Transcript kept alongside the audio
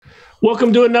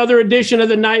Welcome to another edition of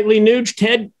the Nightly Nuge.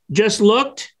 Ted, just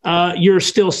looked. You're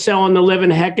still selling the living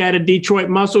heck out of Detroit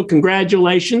Muscle.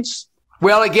 Congratulations.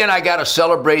 Well, again, I got to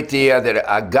celebrate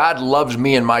that God loves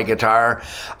me and my guitar.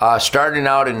 Starting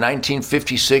out in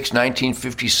 1956,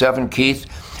 1957, Keith,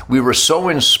 we were so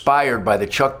inspired by the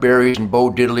Chuck Berrys and Bo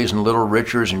Diddleys and Little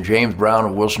Richards and James Brown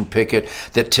and Wilson Pickett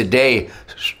that today,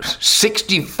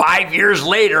 65 years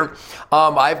later,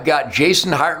 I've got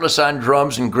Jason Hartless on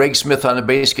drums and Greg Smith on the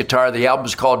bass guitar. The album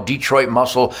is called Detroit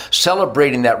Muscle,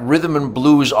 celebrating that rhythm and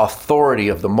blues authority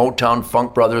of the Motown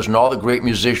Funk Brothers and all the great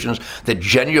musicians that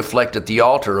genuflect at the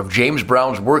altar of James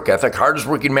Brown's work ethic, hardest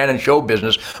working man in show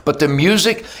business. But the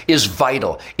music is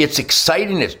vital. It's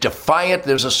exciting. It's defiant.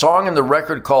 There's a song in the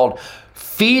record called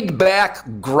Feedback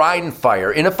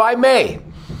Grindfire. And if I may,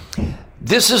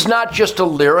 this is not just a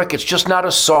lyric. It's just not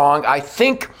a song. I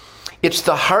think it's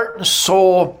the heart and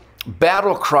soul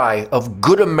battle cry of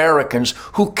good Americans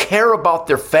who care about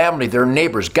their family, their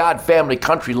neighbors, God, family,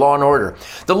 country, law, and order.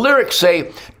 The lyrics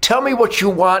say, tell me what you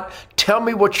want, tell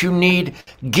me what you need,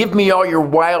 give me all your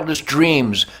wildest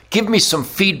dreams, give me some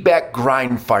feedback,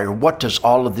 grind fire. What does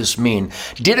all of this mean?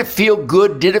 Did it feel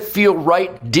good? Did it feel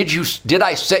right? Did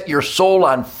I set your soul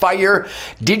on fire?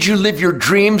 Did you live your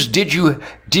dreams? Did you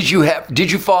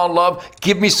fall in love?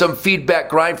 Give me some feedback,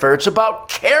 grind fire. It's about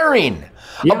caring.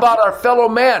 Yeah. About our fellow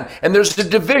man. And there's the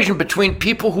division between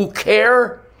people who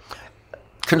care,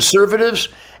 conservatives,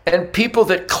 and people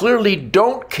that clearly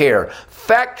don't care.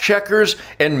 Fact checkers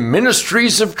and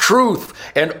ministries of truth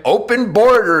and open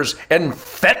borders and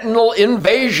fentanyl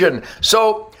invasion.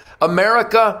 So,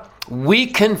 America, we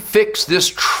can fix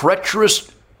this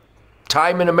treacherous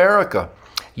time in America.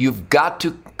 You've got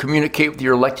to communicate with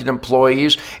your elected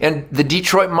employees. And the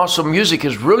Detroit Muscle music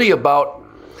is really about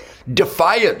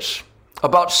defiance,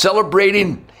 about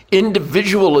celebrating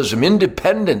individualism,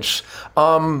 independence,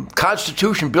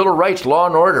 Constitution, Bill of Rights, law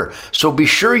and order. So be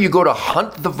sure you go to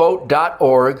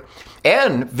huntthevote.org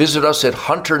and visit us at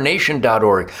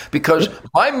hunternation.org, because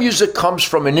my music comes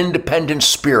from an independent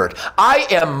spirit. I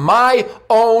am my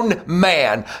own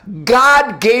man.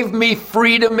 God gave me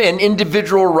freedom and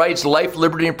individual rights, life,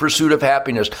 liberty, and pursuit of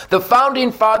happiness. The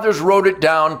founding fathers wrote it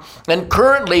down, and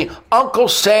currently Uncle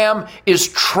Sam is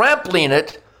trampling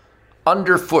it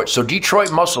underfoot. So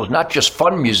Detroit Muscle is not just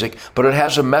fun music, but it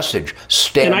has a message.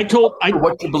 Stand for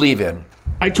what you believe in.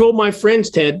 I told my friends,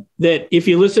 Ted, that if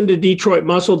you listen to Detroit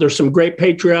Muscle, there's some great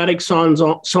patriotic songs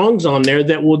on there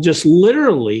that will just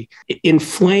literally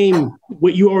inflame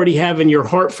what you already have in your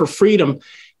heart for freedom.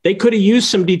 They could have used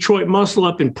some Detroit Muscle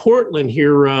up in Portland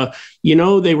here.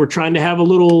 They were trying to have a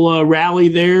little rally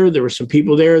there. There were some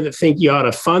people there that think you ought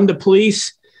to fund the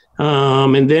police.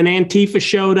 And then Antifa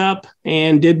showed up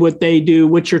and did what they do.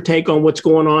 What's your take on what's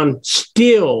going on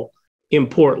still in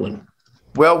Portland?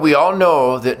 Well, we all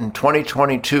know that in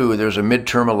 2022, there's a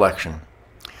midterm election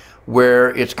where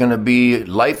it's going to be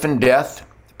life and death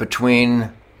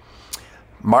between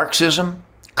Marxism,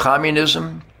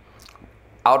 communism,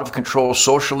 out of control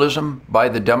socialism by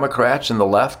the Democrats and the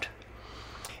left,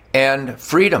 and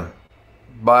freedom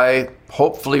by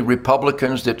hopefully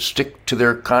Republicans that stick to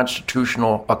their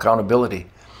constitutional accountability.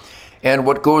 And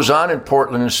what goes on in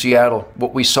Portland and Seattle,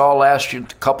 what we saw last year,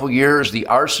 a couple years, the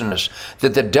arsonists,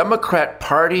 that the Democrat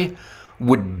Party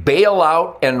would bail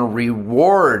out and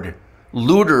reward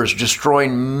looters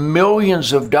destroying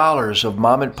millions of dollars of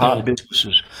mom and pop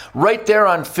businesses. Right there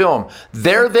on film.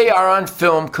 There they are on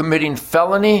film committing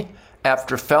felony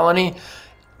after felony,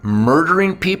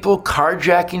 murdering people,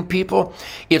 carjacking people.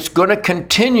 It's going to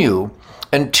continue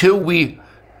until we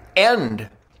end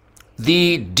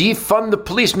the defund the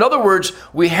police. In other words,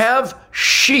 we have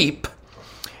sheep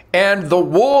and the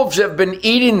wolves have been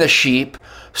eating the sheep.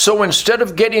 So instead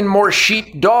of getting more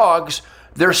sheep dogs,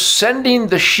 they're sending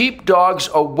the sheep dogs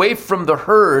away from the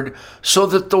herd so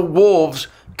that the wolves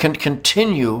can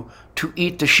continue to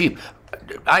eat the sheep.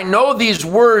 I know these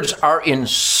words are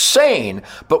insane,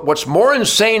 but what's more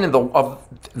insane than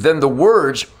the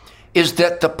words is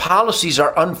that the policies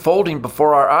are unfolding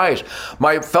before our eyes.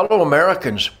 My fellow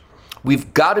Americans,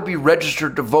 we've got to be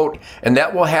registered to vote, and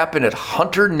that will happen at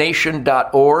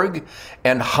hunternation.org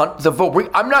and Hunt the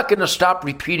Vote. I'm not going to stop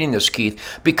repeating this, Keith,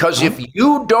 because if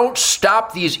you don't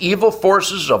stop these evil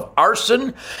forces of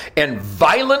arson and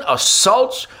violent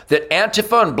assaults that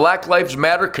Antifa and Black Lives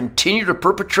Matter continue to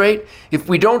perpetrate, if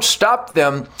we don't stop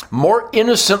them, more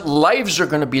innocent lives are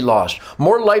going to be lost.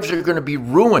 More lives are going to be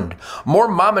ruined. More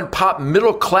mom and pop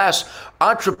middle class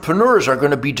entrepreneurs are going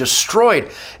to be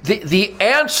destroyed. The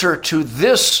answer to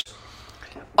this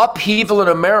upheaval in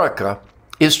America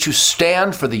is to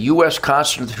stand for the U.S.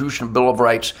 Constitutional Bill of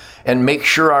Rights and make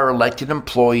sure our elected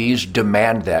employees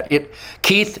demand that.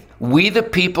 Keith, we the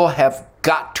people have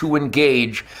got to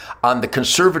engage on the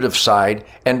conservative side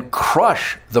and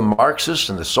crush the Marxists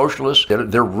and the socialists.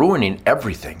 They're ruining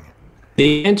everything.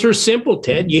 The answer is simple,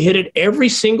 Ted. You hit it every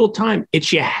single time.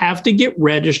 It's you have to get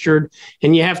registered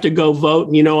and you have to go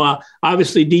vote. And,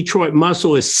 obviously Detroit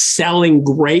Muscle is selling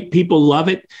great. People love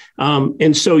it.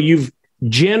 And so you've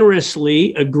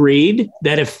generously agreed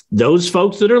that if those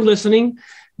folks that are listening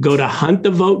go to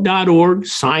huntthevote.org,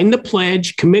 sign the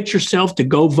pledge, commit yourself to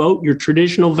go vote your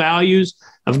traditional values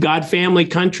of God, family,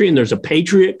 country. And there's a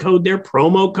Patriot code there,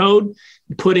 promo code.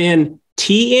 Put in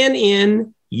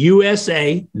TNN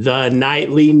USA, the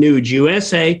Nightly Nuge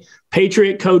USA,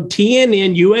 Patriot code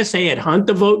TNN USA at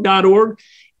huntthevote.org.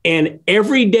 And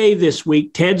every day this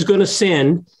week, Ted's going to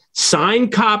send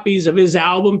signed copies of his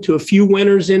album to a few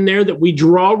winners in there that we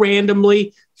draw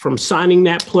randomly from signing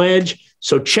that pledge.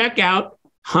 So check out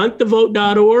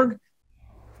huntthevote.org,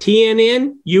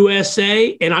 TNN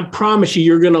USA, and I promise you,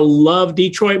 you're going to love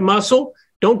Detroit Muscle.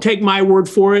 Don't take my word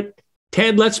for it.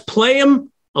 Ted, let's play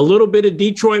him a little bit of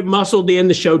Detroit Muscle to end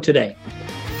the show today.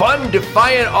 Fun,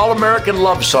 defiant, all-American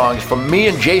love songs from me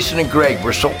and Jason and Greg.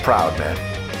 We're so proud, man.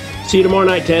 See you tomorrow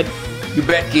night, Ted. You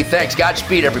bet, Keith. Thanks.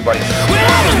 Godspeed, everybody. Well,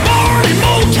 I was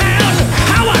born in Motown.